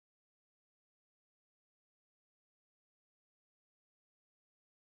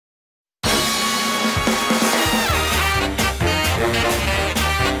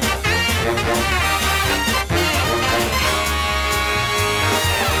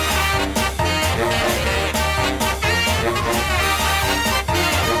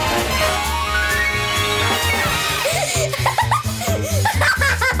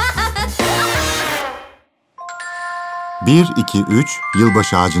1, 2, 3,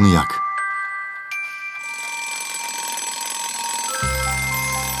 yılbaşı ağacını yak.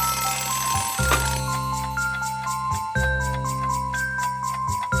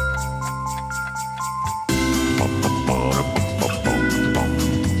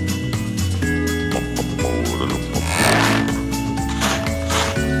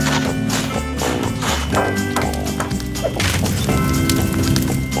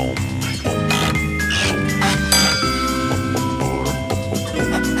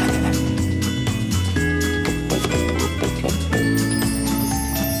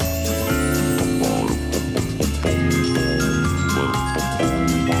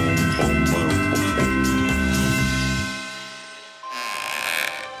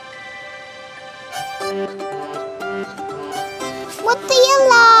 Mutlu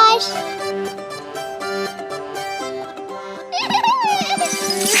yıllar.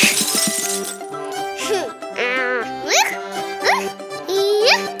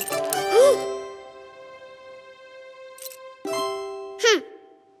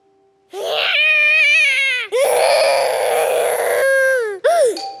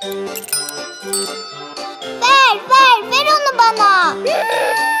 Ver onu bana.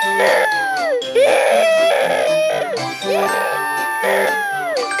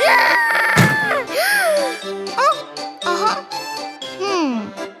 Aha.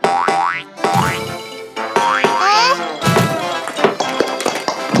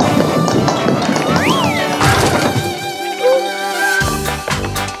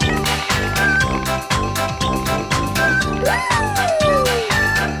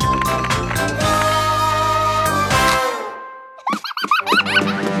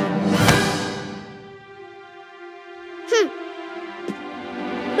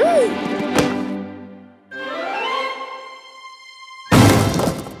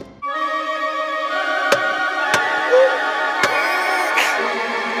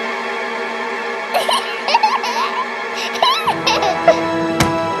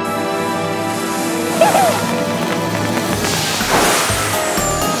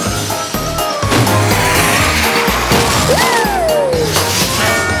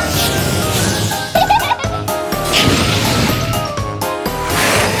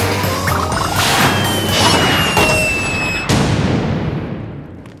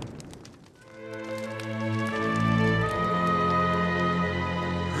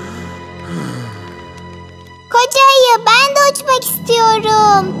 Koca ayı, ben de uçmak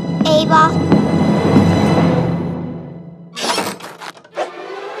istiyorum. Eyvah.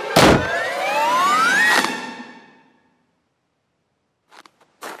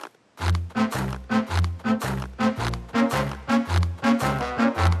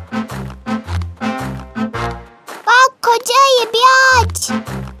 Bak koca ayı, bir ağaç.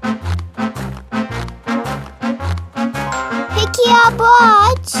 Peki ya bu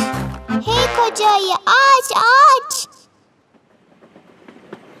ağaç? Hey koca ayı, ağaç.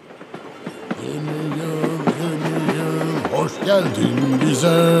 Yeni yıl, hoş geldin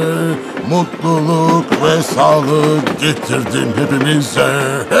bize. Mutluluk ve sağlık getirdin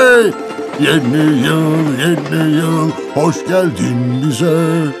hepimize. Hey! Yeni yıl, hoş geldin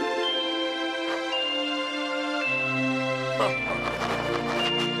bize.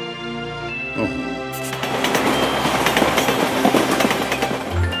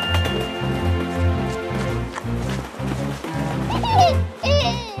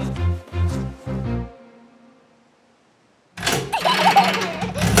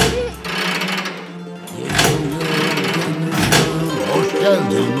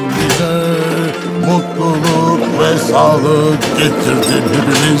 Mutluluk ve sağlık getirdin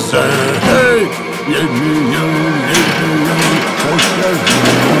hepimize. Hey! Yeni yıl, hoş geldin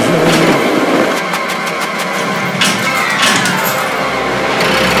bize.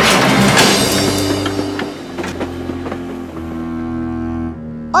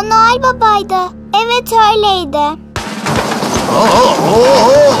 O Noel Baba'ydı. Evet öyleydi.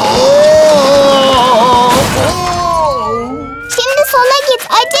 Şimdi sola git.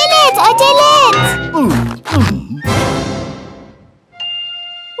 Acele et.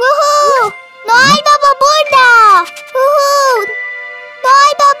 Vuhu! Noel Baba burada. Vuhu!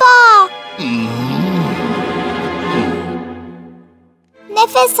 Noel Baba.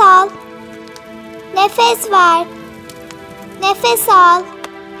 Nefes al. Nefes ver. Nefes al.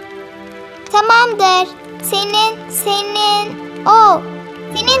 Tamamdır. Senin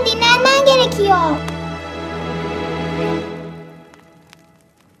dinlenmen gerekiyor.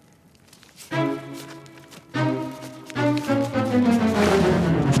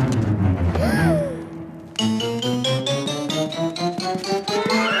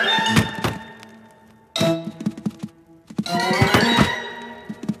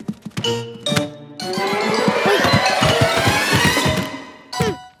 Bir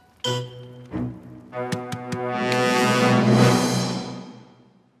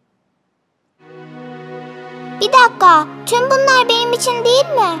dakika, tüm bunlar benim için değil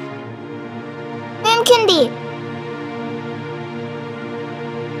mi? Mümkün değil.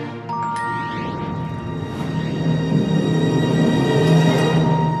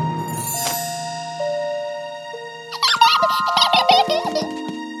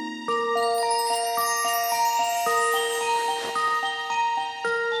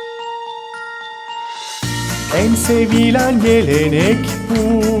 En sevilen gelenek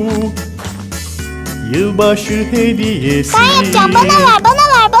bu. Yılbaşı hediyesi. Ben yapacağım, bana ver, bana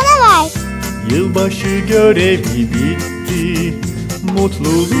ver, bana ver. Yılbaşı görevi bitti.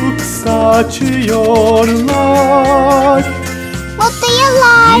 Mutluluk saçıyorlar. Mutlu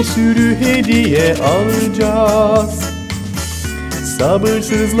yıllar. Bir sürü hediye alacağız.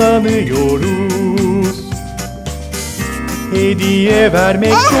 Sabırsızlanıyoruz. Hediye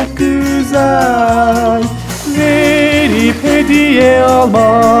vermek çok güzel. Verip hediye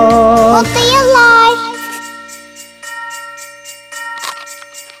almak. Mutlu yıllar.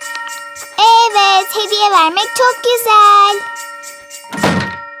 Evet, hediye vermek çok güzel.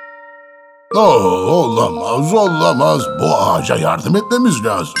 Olamaz, olamaz. Bu ağaca yardım etmemiz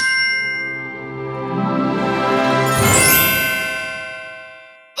lazım.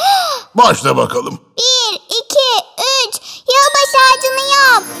 Başla bakalım. 1, 2, 3. Yılbaşı ağacını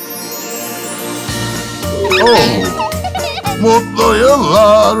yap. Mutlu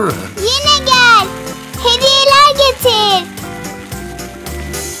yıllar. Yine gel. Hediyeler getir.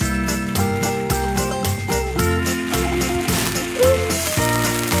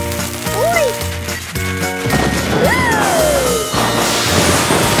 Uy.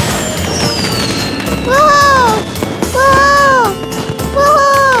 Wow. Wow.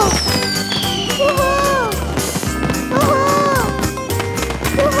 Wow. Wow.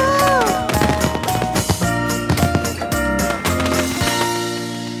 Wow.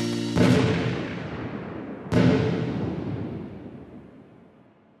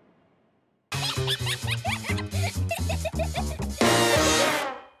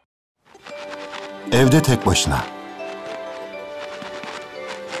 Evde tek başına.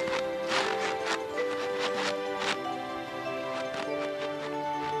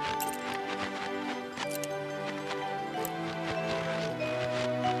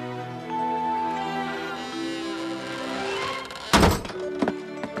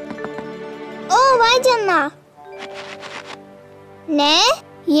 Oo, vay canına. Ne?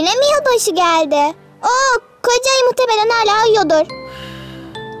 Yine mi yılbaşı geldi? Oo, Koca Ayı muhtemelen hala uyuyordur.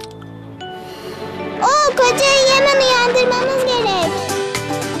 Oo, Koca Ayı'yı hemen uyandırmamız gerek.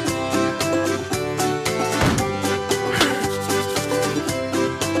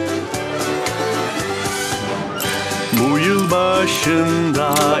 Bu yıl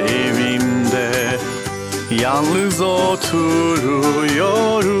başında evimde yalnız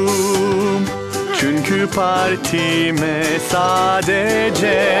oturuyorum. Çünkü partime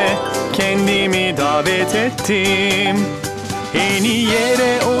sadece kendimi davet ettim. En iyi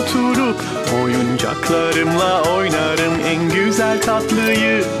yere oturup oyuncaklarımla oynarım. En güzel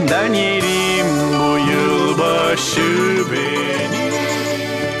tatlıyı ben yerim. Bu yılbaşı benim.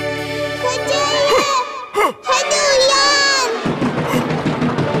 Koca Ayı, hadi uyan.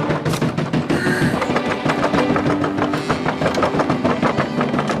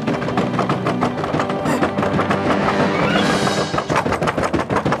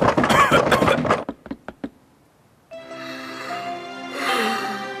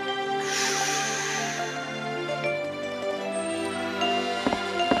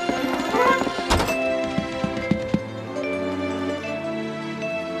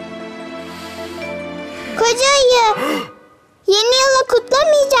 Koca Ayı, yeni yılı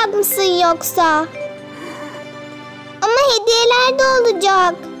kutlamayacak mısın yoksa? Ama hediyeler de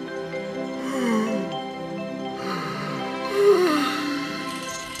olacak.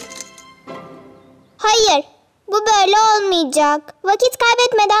 Hayır, bu böyle olmayacak. Vakit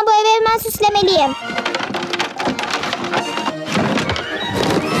kaybetmeden bu evi hemen süslemeliyim.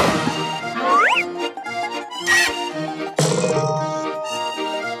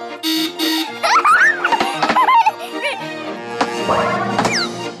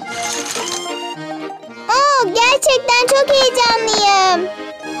 Oo, gerçekten çok heyecanlıyım.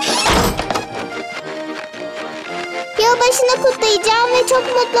 Yılbaşını kutlayacağım ve çok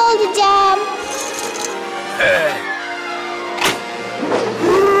mutlu olacağım.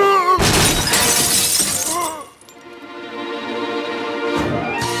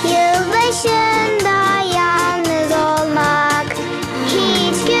 Yılbaşında yalnız olmak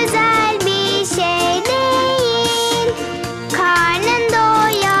hiç güzel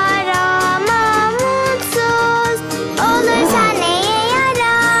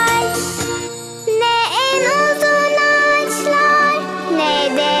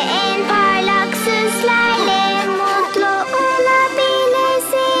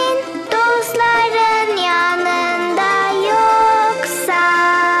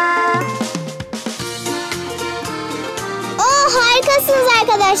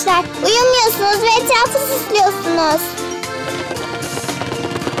arkadaşlar. Uyumuyorsunuz ve etrafı süslüyorsunuz.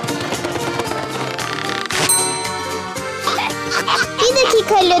 Bir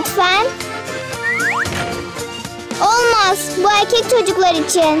dakika lütfen. Olmaz. Bu erkek çocuklar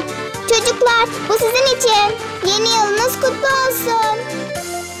için. Çocuklar, bu sizin için. Yeni yılınız kutlu olsun.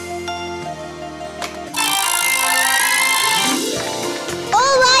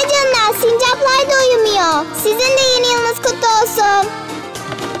 Oh vay canına, sincaplar da uyumuyor. Sizin de yeni yılınız kutlu olsun.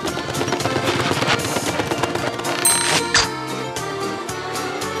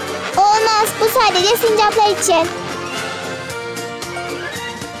 Olmaz, bu sadece sincaplar için.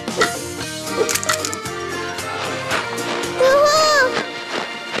 Uhu!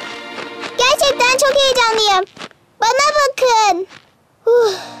 Gerçekten çok heyecanlıyım. Bana bakın.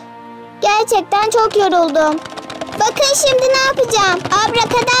 Gerçekten çok yoruldum. Bakın şimdi ne yapacağım?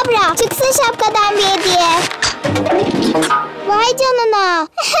 Abrakadabra. Çıksın şapkadan bir hediye. Vay canına.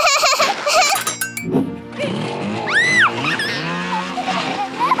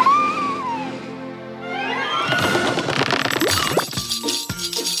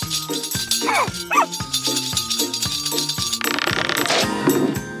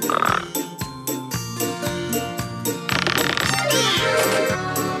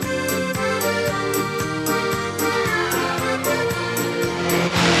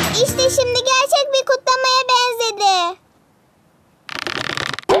 İşte şimdi gerçek bir kutlamaya benzedi.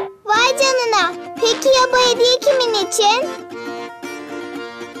 Vay canına. Peki ya bu hediye kimin için?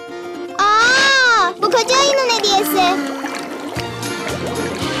 Bu koca ayının hediyesi.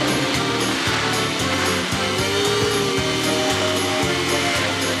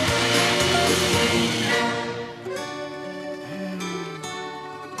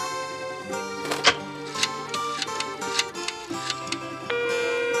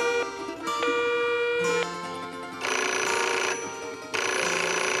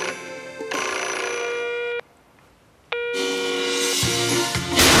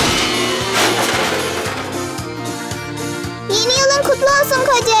 Yeni yılın kutlu olsun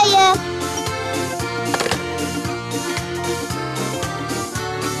koca ayı.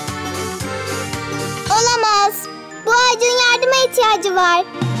 Olamaz. Bu ağacın yardıma ihtiyacı var.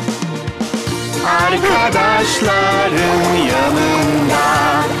 Arkadaşların yanında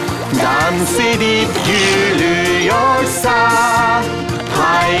dans edip gülüyorsa,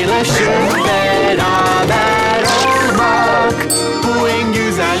 paylaşıp beraber olmak bu en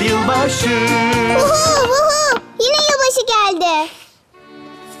güzel yılbaşı. Yine yılbaşı geldi.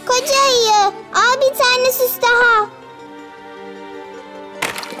 Koca ayı, al bir tane süs daha.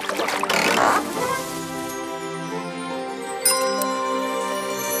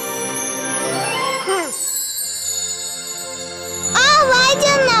 Vay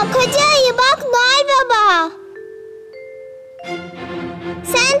canına, koca ayı bak, Noel Baba.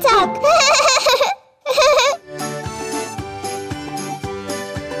 Sen tak.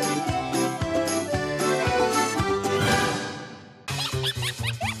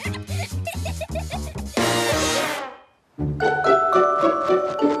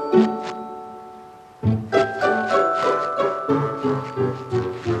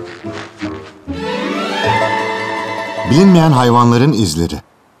 Bilinmeyen hayvanların izleri.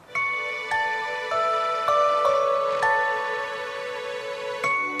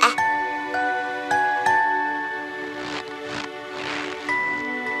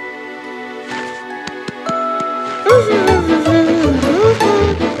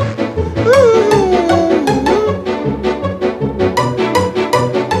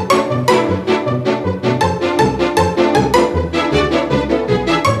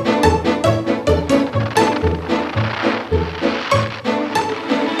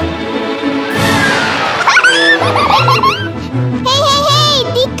 Hey,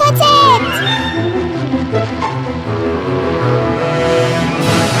 dikkat et.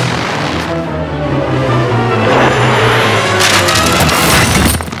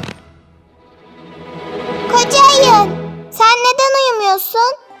 Koca ayı, sen neden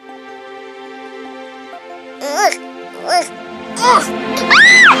uyumuyorsun?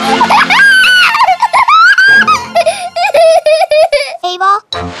 Eyvah.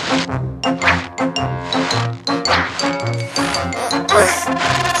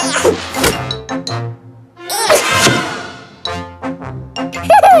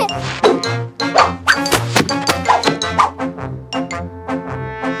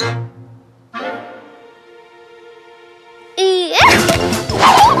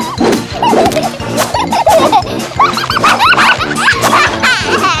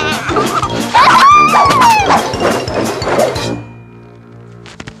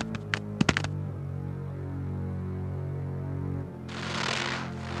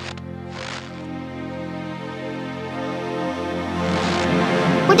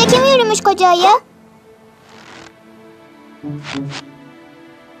 Burada kim yürümüş koca ayı?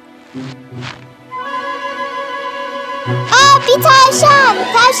 Aa, bir tavşan.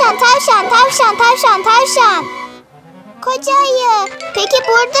 Tavşan. Koca ayı. Peki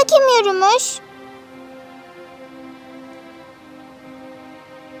burada kim yürümüş?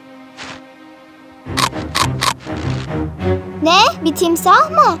 Ne? Bir timsah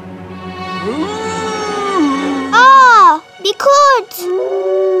mı? Aa, bir kurt.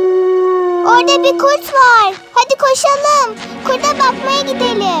 Orada bir kurt var. Hadi koşalım. Kurda bakmaya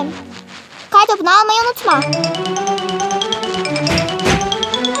gidelim. Kartopunu almayı unutma.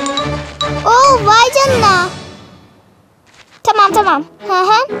 Oo, vay canına. Tamam.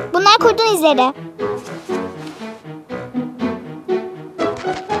 Bunlar kurdun izleri.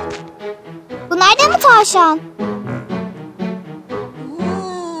 Bunlar da mı tavşan?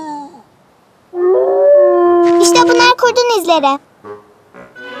 İşte bunlar kurdun izleri.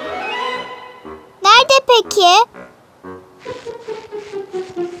 Nerede peki?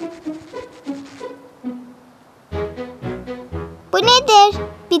 Bu nedir?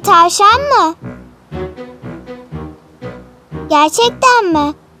 Bir tavşan mı? Gerçekten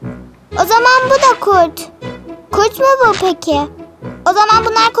mi? O zaman bu da kurt. Kurt mu bu peki? O zaman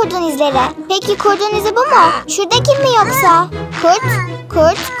bunlar kurdun izleri. Peki kurdun izi bu mu? Şuradaki mi yoksa? Kurt.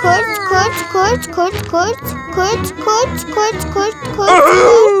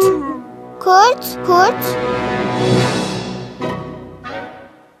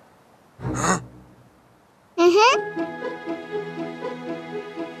 Hı hı.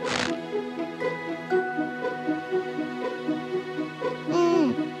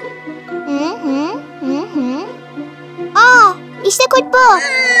 Aa, işte kurt bu.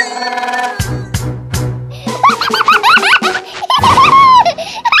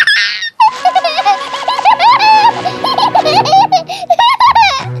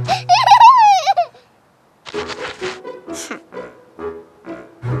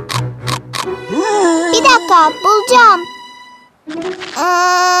 Bir dakika, bulacağım.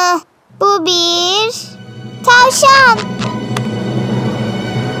 Bu bir tavşan.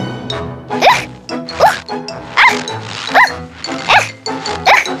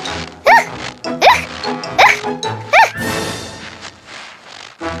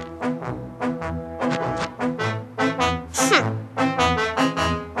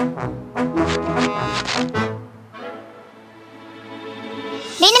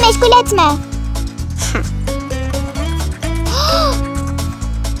 Beni meşgul etme.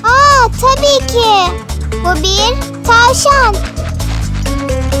 Aa, tabii ki. Bu bir tavşan.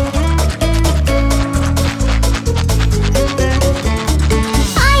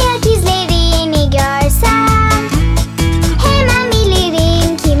 Ayak izlerini görsem hemen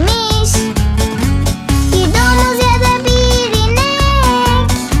bilirim kimmiş. Bir domuz ya da bir inek,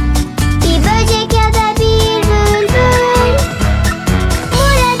 bir böcek ya da bir bülbül.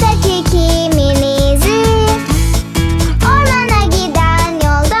 Buradaki kimin izi? Ormana giden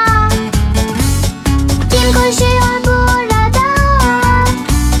yolda. Kim koşuyor burada?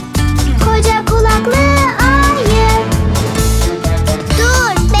 Koca kulaklı ayı.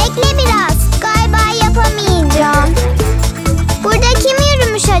 Dur, bekle biraz. Galiba yapamayacağım. Burada kim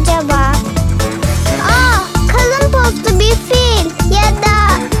yürümüş acaba? Aa, kalın postlu bir fil ya da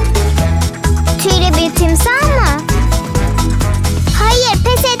tüylü bir timsah mı? Hayır,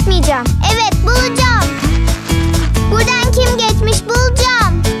 pes etmeyeceğim. Evet, bulacağım. Buradan kim geçmiş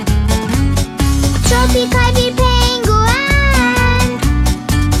bulacağım. Tropikal bir penguen,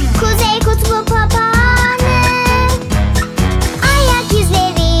 kuzey kutbu papağanı. Ayak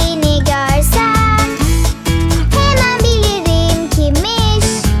izlerini görsem hemen bilirim kimmiş.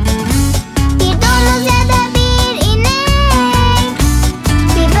 Bir domuz ya da bir inek,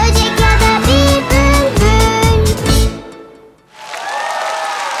 bir böcek ya da bir bülbül.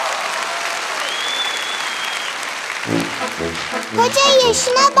 Koca ayı,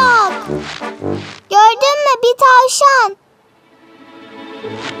 şuna bak. Gördün mü, bir tavşan.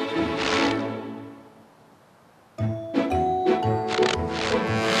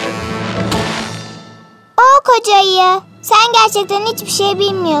 O koca ayı, sen gerçekten hiçbir şey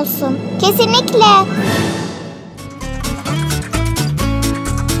bilmiyorsun. Kesinlikle.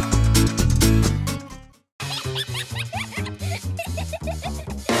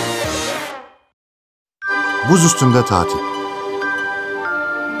 Buz üstünde tatil.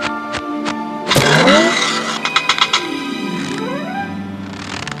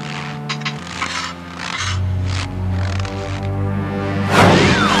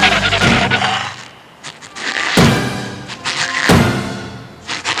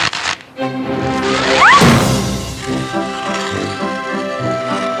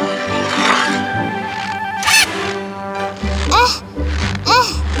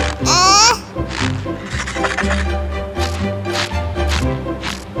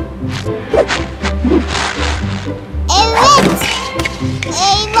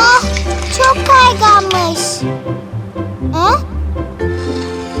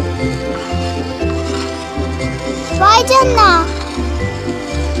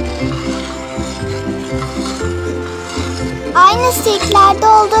 Aynı sirklerde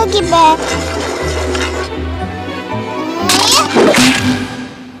olduğu gibi.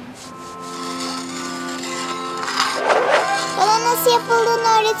 Bana nasıl yapıldığını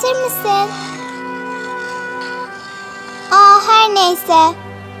öğretir misin? Her neyse.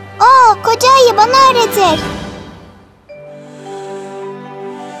 Koca ayı bana öğretir.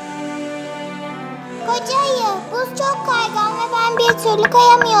 Koca ayı, buz çok kaygan ve ben bir türlü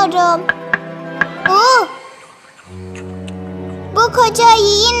kayamıyorum. Bu koca ayı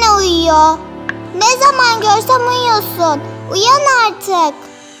yine uyuyor. Ne zaman görsem uyuyorsun. Uyan artık.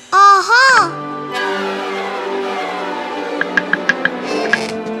 Aha.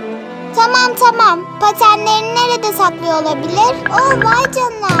 Tamam. Patenlerini nerede saklıyor olabilir? Vay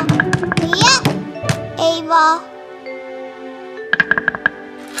canına. Ya. Eyvah.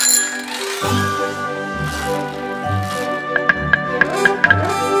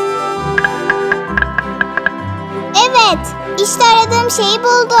 Evet, işte aradığım şeyi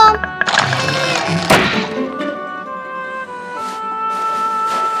buldum.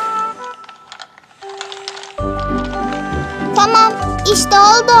 Tamam, işte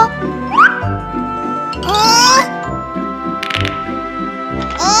oldu.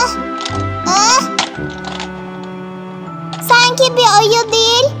 Sanki bir ayı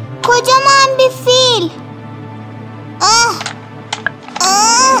değil, kocaman bir fil.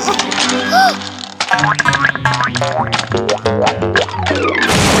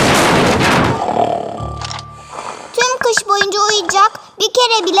 Tüm kış boyunca uyuyacak, bir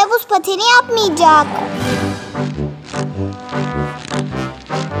kere bile buz pateni yapmayacak.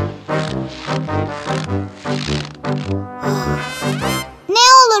 Ne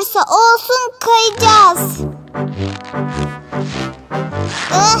olursa olsun kayacağız.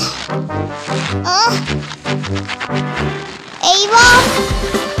 Eyvah!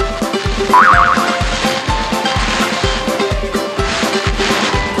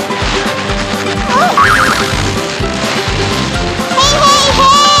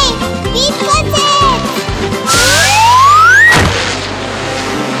 Hey! Dikkat et!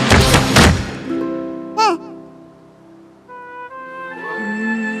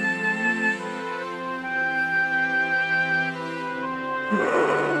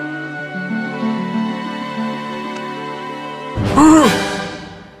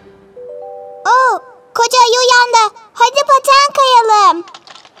 Koca ayı uyandı. Hadi paten kayalım.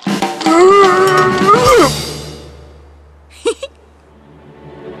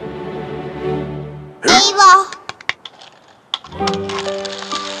 Eyvah.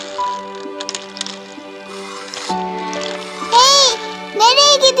 Hey,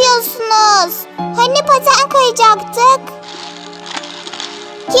 nereye gidiyorsunuz? Hani paten kayacaktık?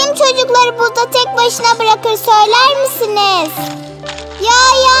 Kim çocukları burada tek başına bırakır söyler misiniz? Ya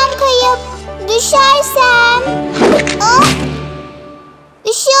ayağım kayıp düşersem?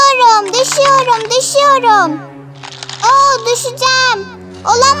 Düşüyorum. Düşeceğim.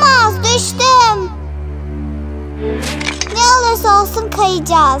 Olamaz, düştüm. Ne olursa olsun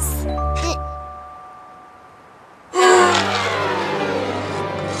kayacağız.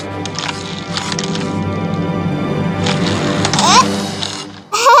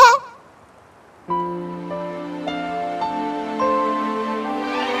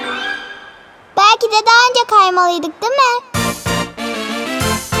 Belki de daha önce kaymalıydık, değil mi?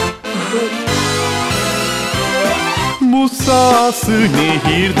 Bu sahası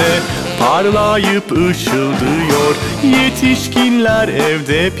nehirde parlayıp ışıldıyor. Yetişkinler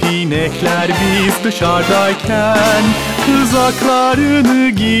evde, pinekler biz dışarıdayken kızaklarını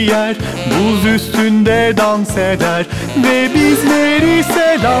giyer, buz üstünde dans eder ve bizleri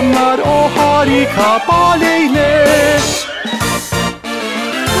selamlar o harika baleyle.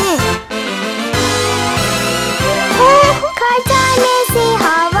 Kar tanesi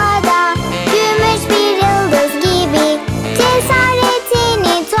havada, gümüş bir yıldız gibi.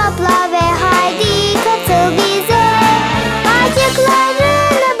 Cesaretini topla ve haydi katıl bize.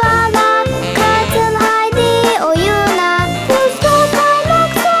 Bacaklarını bağla, katıl haydi oyuna. Buzda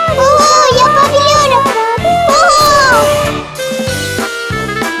kaymakta. Yapabiliyorum.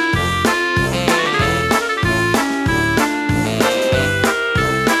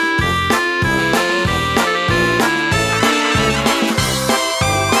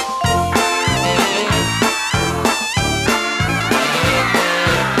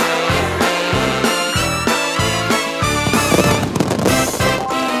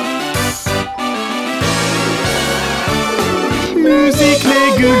 Müzikle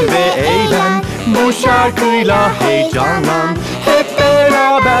gül ve eğlen, bu şarkıyla heyecanlan. Hep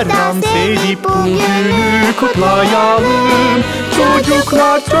beraber dans edip bugünü kutlayalım.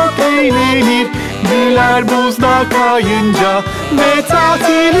 Çocuklar çok eğlenir, Güller buzda kayınca ve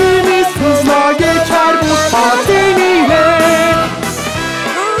tatilimiz hızla geçer buz pateniyle.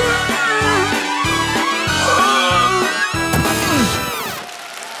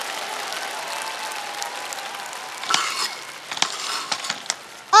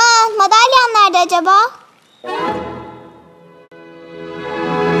 Madalyan nerede acaba?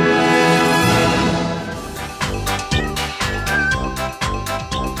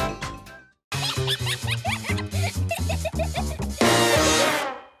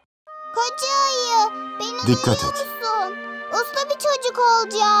 Koca ayı, beni Dikkat et. musun? Uslu bir çocuk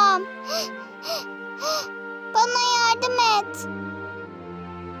olacağım. Bana yardım et.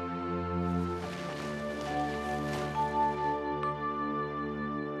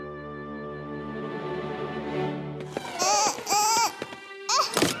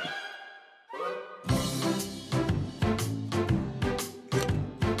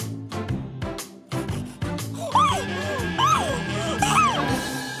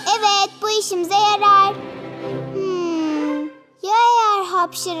 Evet, bu işimize yarar. Ya eğer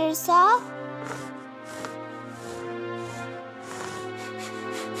hapşırırsa?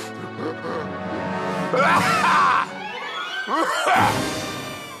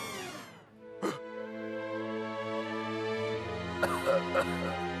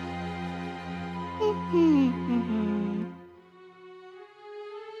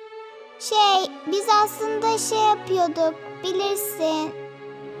 Biz aslında şey yapıyorduk, bilirsin.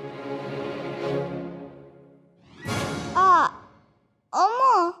 O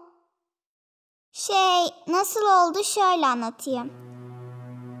mu? Nasıl oldu şöyle anlatayım.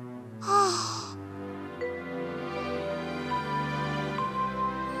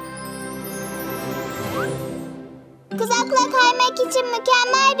 Kızakla kaymak için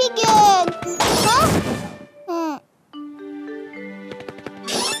mükemmel bir gün.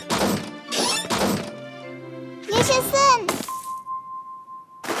 Yaşasın.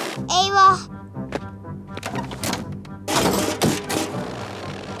 Eyvah.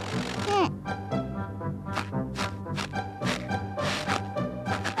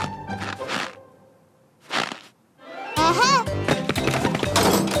 Aha.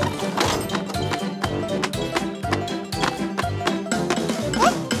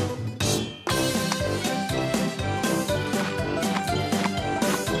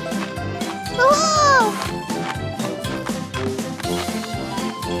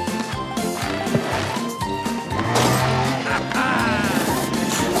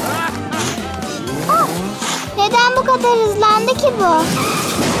 Neden bu kadar hızlandı ki bu?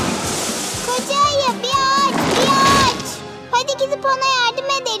 Koca ayı bir aç. Hadi gidip ona yardım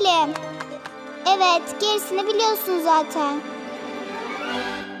edelim. Evet, gerisini biliyorsun zaten.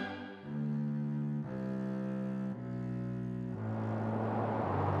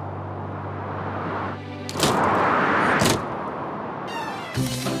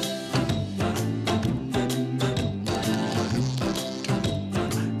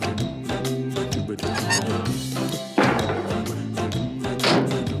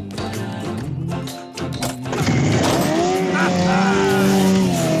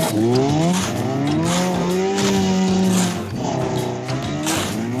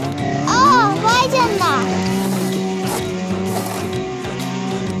 Vay canına.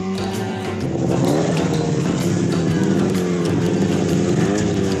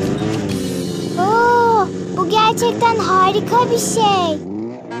 Bu gerçekten harika bir şey.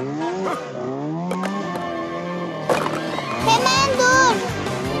 Hemen dur.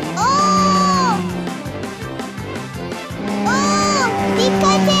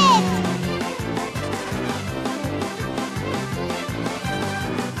 Dikkat et.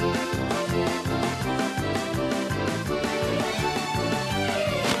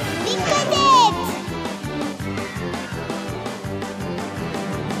 Dikkat et.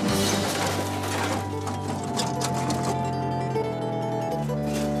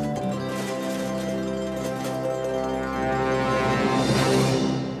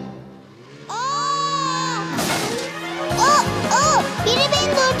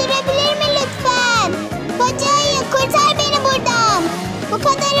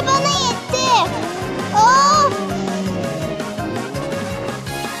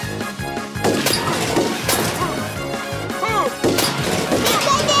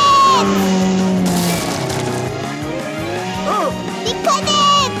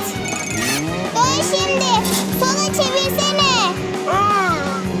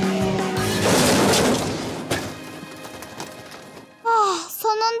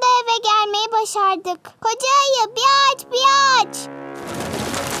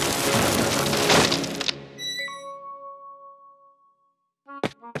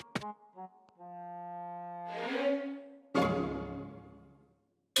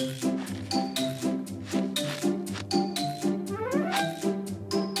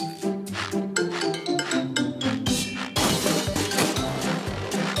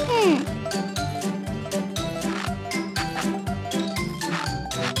 Oh,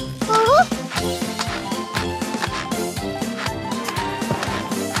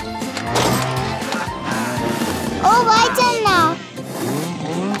 vay canına.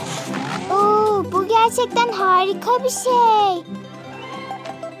 Bu gerçekten harika bir şey.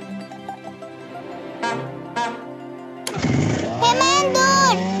 Hemen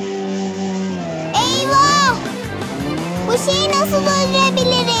dur. Eyvah! Bu şeyi nasıl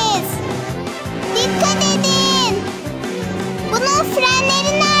durdurabiliriz? Dikkat edin. Bunun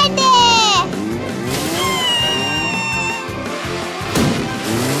frenleri nerede?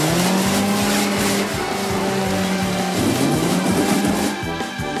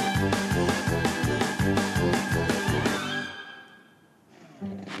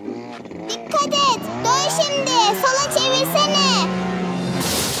 Dikkat et. Dön şimdi. Sola çevirsene.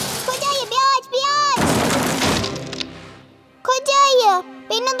 Koca ayı bir aç, bir aç. Koca ayı,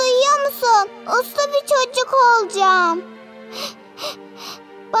 beni duyuyor musun? Uslu bir çocuk olacağım.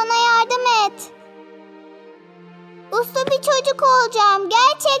 Bana yardım et. Uslu bir çocuk olacağım.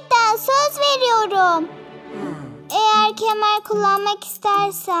 Gerçekten söz veriyorum. Eğer kemer kullanmak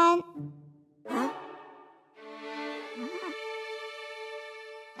istersen...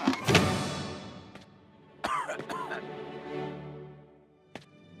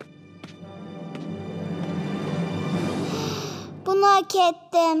 Bunu hak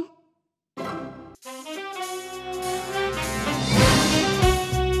ettim.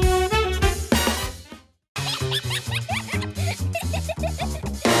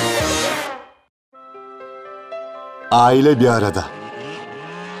 Aile bir arada.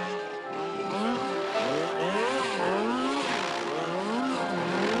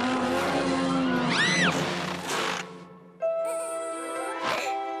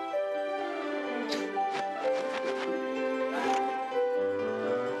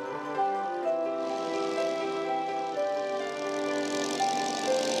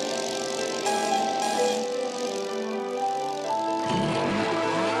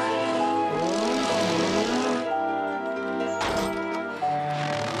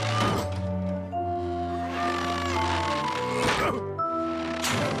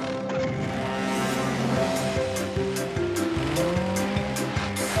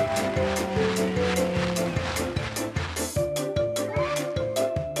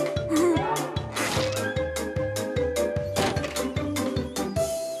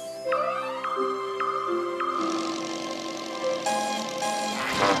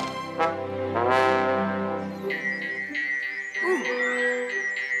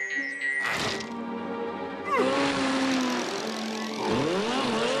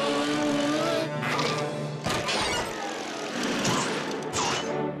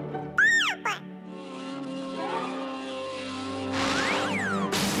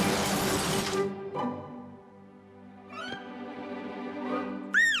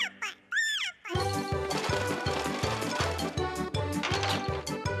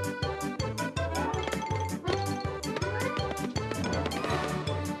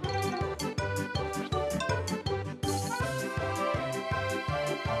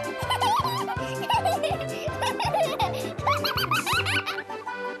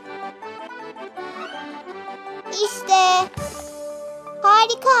 İşte.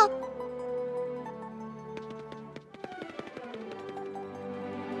 Harika.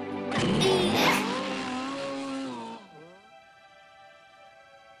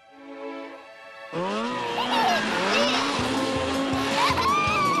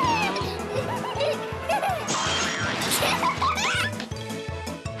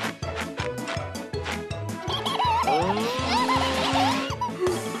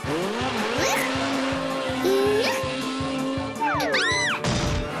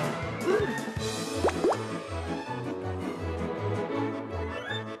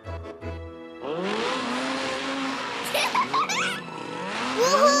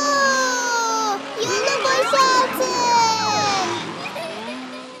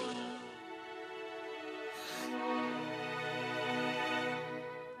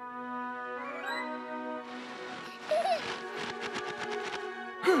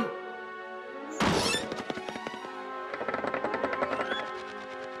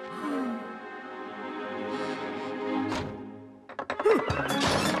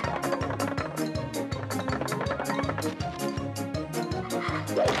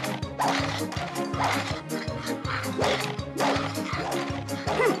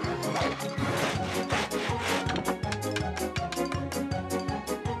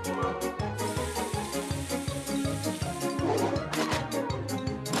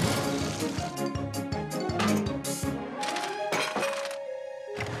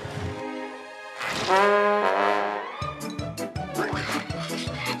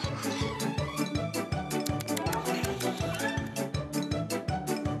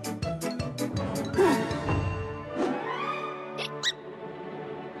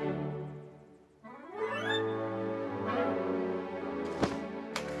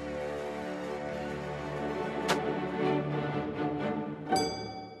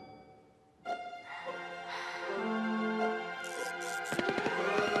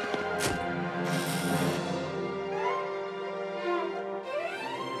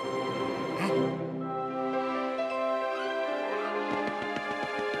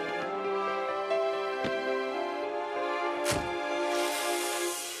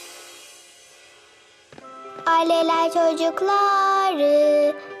 Aileler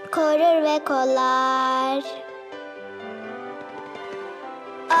çocukları korur ve kollar.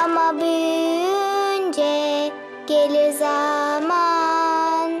 Ama büyüyünce gelir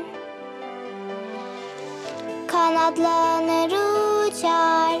zaman, kanatlanır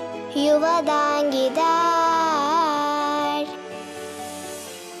uçar, yuvadan gider.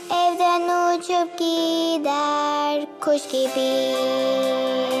 Evden uçup gider kuş gibi.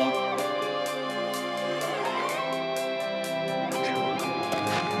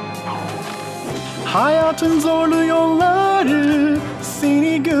 Hayatın zorlu yolları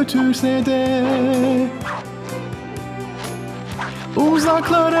seni götürse de,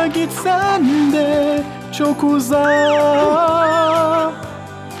 uzaklara gitsen de çok uzak.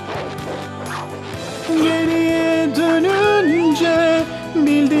 Geriye dönünce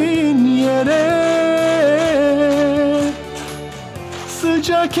bildiğin yere,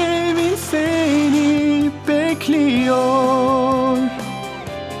 sıcak evin seni bekliyor.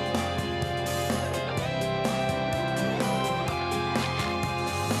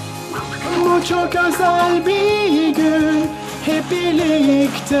 Bu çok özel bir gün, hep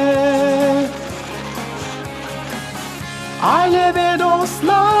birlikte. Aile ve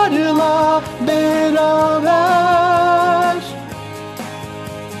dostlarla beraber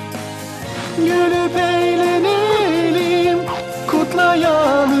gülüp eğlenelim,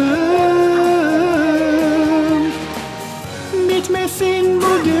 kutlayalım. Bitmesin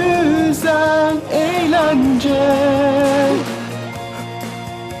bu güzel eğlence.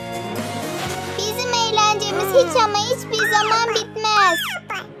 Bizim eğlencemiz hiç ama hiçbir zaman bitmez.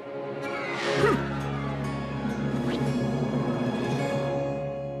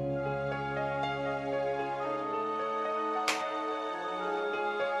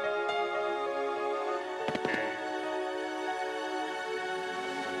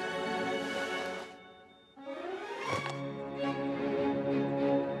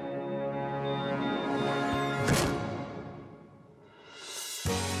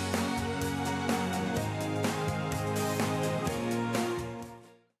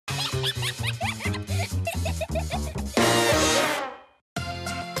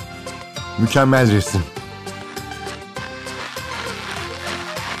 Mükemmel resim.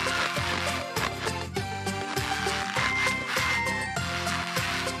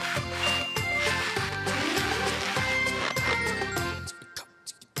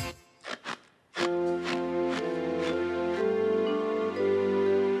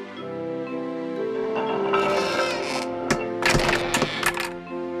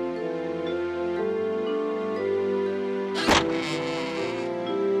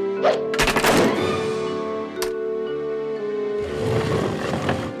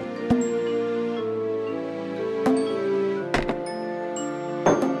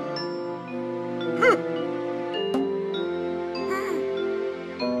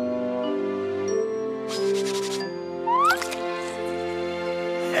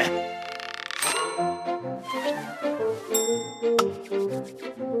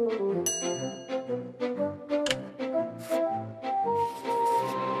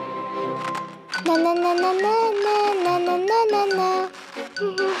 Na na na na na na na na na na.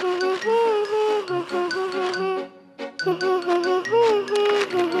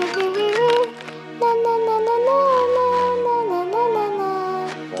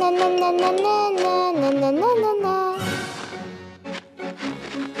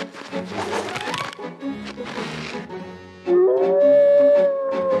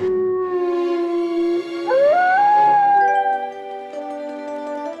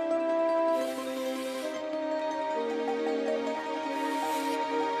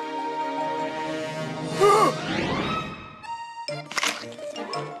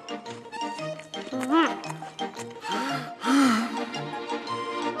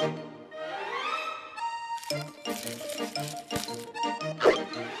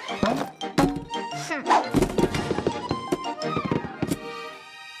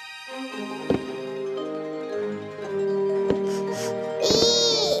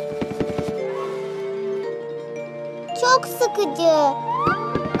 sıkıcı.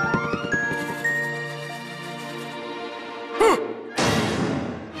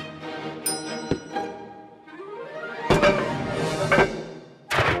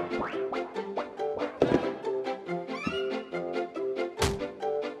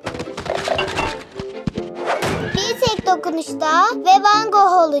 Bir tek dokunuşta ve Van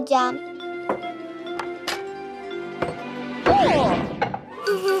Gogh olacağım.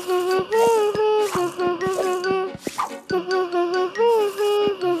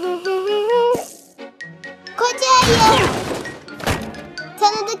 Koca ayı.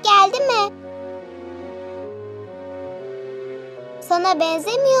 Tanıdık geldi mi? Sana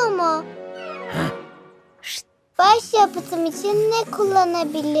benzemiyor mu? Başyapıtım için ne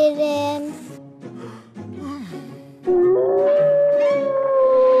kullanabilirim?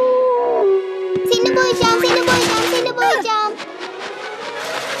 Seni boyayacağım, seni boyayacağım, seni boyayacağım.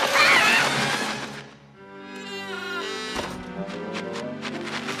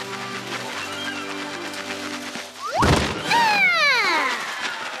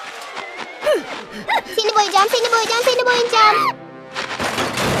 Seni boyayacağım, seni boyayacağım, seni boyayacağım.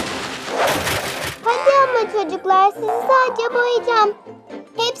 Hadi ama çocuklar, sizi sadece boyayacağım.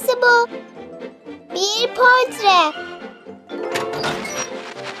 Hepsi bu. Bir portre.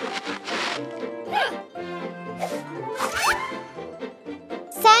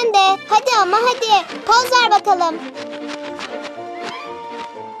 Sen de. Hadi ama hadi. Poz ver bakalım.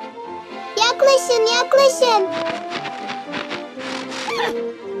 Yaklaşın, yaklaşın.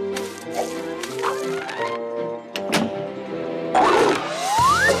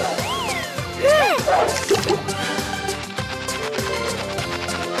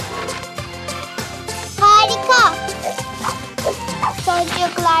 Harika.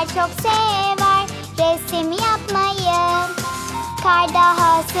 Çocuklar çok sever resim yapmayı. Kar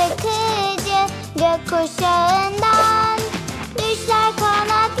daha sıkıcı gökkuşağından. Düşler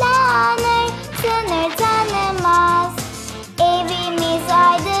kanatlanır, sınır tanımaz. Evimiz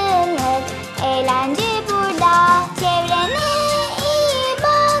aydınlık, eğlence burada. Çevrene iyi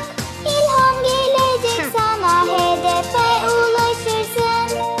bak, ilham gelecek sana. Hedefe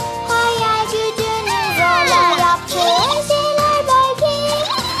ulaşırsın, hayal gücünü zorla. Yaptığın şeyler belki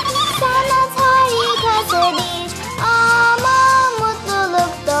sanat harikasıdır. Ama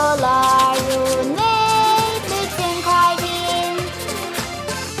mutluluk dolar ruhun ve bütün kalbin.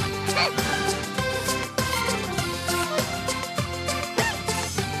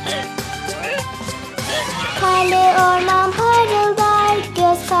 Karlı orman parıldar,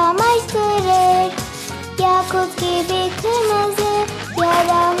 göz kamaştırır. Yakut gibi kırmızı,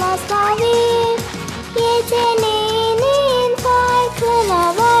 yaramaz mavi. Yeteneğinin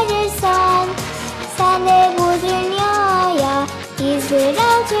farkına varırsan, sen de bu dünyaya iz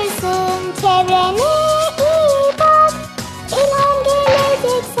bırakırsın. Çevrene iyi bak, ilham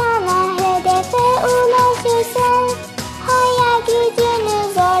gelecek sana. Hedefe ulaşırsın, hayal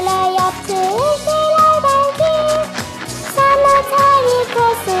gücünü zorla. Yaptığın şeyler belki sanat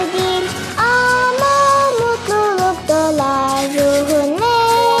harikası değil. Ama mutluluk dolar ruhun ve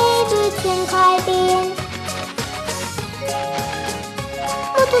bütün kalbin.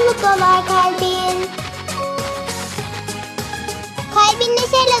 Mutluluk dolar kalbin. Kalbin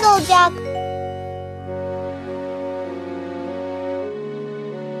neşeyle dolacak.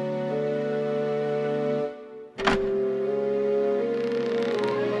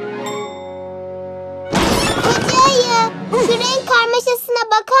 Koca ayı, şu renk karmaşasına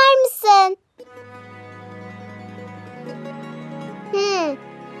bakar mısın?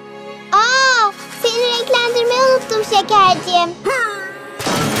 Seni renklendirmeyi unuttum şekerciğim.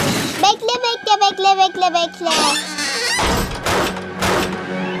 Bekle, bekle, bekle, bekle, bekle.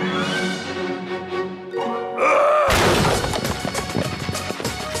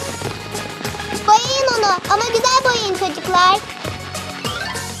 Boyayın onu ama güzel boyayın çocuklar.